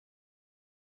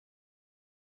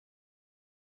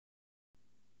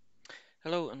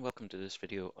Hello and welcome to this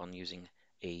video on using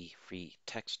a free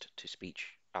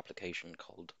text-to-speech application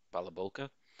called Balabolka.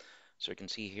 So you can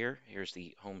see here's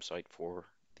the home site for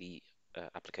the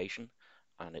application,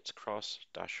 and it's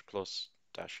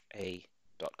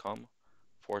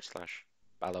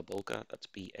cross-plus-a.com/Balabolka, that's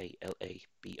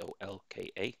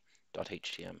Balabolka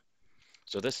 .htm.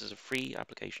 So this is a free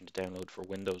application to download for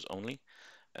Windows only,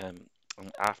 and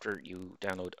after you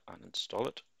download and install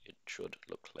it, it should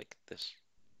look like this.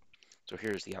 So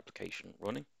here's the application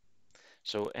running.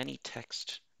 So any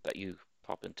text that you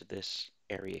pop into this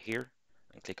area here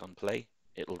and click on play,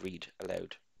 it'll read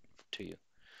aloud to you.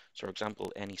 So for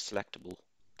example, any selectable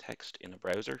text in a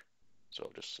browser. So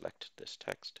I'll just select this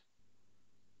text,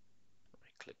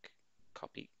 right click,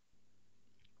 copy,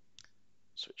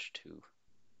 switch to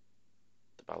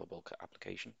the Balabolka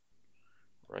application,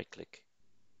 right click,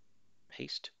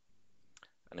 paste,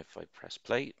 and if I press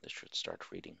play, this should start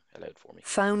reading aloud for me.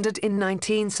 Founded in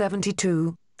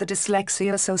 1972, the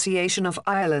Dyslexia Association of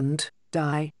Ireland,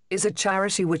 DAI, is a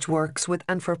charity which works with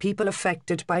and for people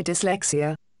affected by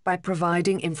dyslexia by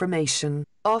providing information,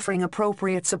 offering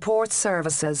appropriate support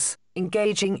services,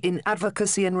 engaging in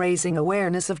advocacy and raising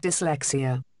awareness of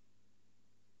dyslexia.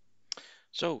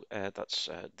 So that's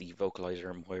the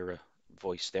vocalizer Moira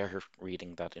voice there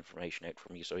reading that information out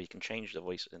from you. So you can change the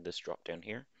voice in this drop down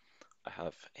here. I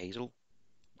have Hazel,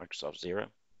 Microsoft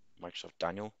Zero, Microsoft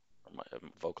Daniel, or my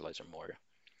vocalizer Moira.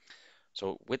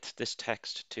 So with this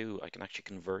text too, I can actually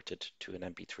convert it to an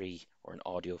MP3 or an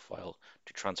audio file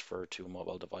to transfer to a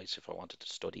mobile device if I wanted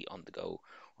to study on the go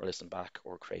or listen back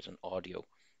or create an audio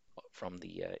from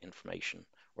the information,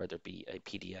 whether it be a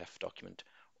PDF document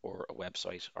or a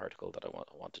website article that I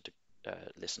wanted to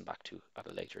listen back to at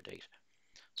a later date.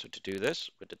 So to do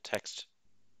this, with the text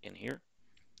in here,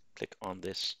 click on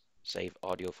this Save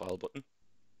Audio File button.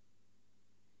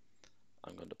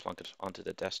 I'm going to plonk it onto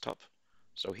the desktop.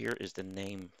 So here is the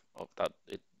name of that.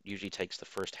 It usually takes the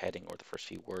first heading or the first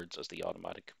few words as the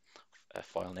automatic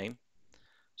file name.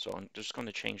 So I'm just going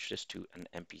to change this to an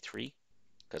MP3,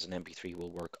 because an MP3 will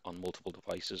work on multiple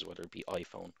devices, whether it be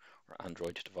iPhone or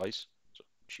Android device. So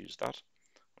choose that.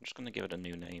 I'm just going to give it a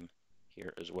new name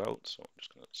here as well. So I'm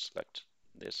just going to select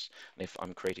this. And if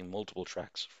I'm creating multiple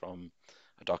tracks from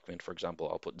a document, for example,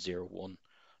 I'll put 01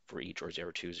 for each, or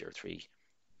 02, 03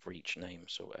 for each name.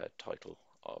 So title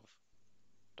of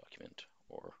document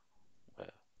or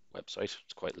website.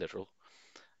 It's quite literal.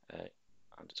 And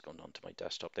it's going onto my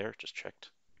desktop there. Just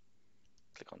checked.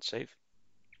 Click on save.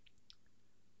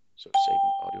 So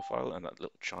saving audio file, and that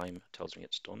little chime tells me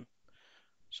it's done.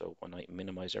 So when I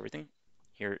minimize everything,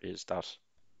 here is that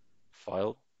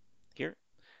file here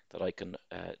that I can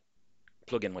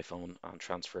plug in my phone and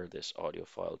transfer this audio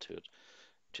file to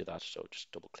that. So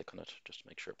just double click on it just to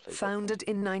make sure it plays out for me. Founded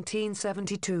in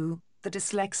 1972, the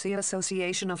Dyslexia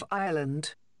Association of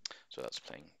Ireland. So that's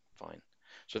playing fine.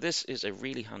 So this is a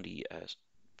really handy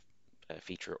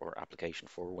feature or application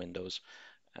for Windows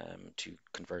to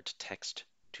convert text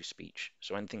to speech.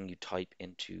 So anything you type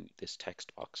into this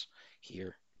text box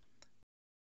here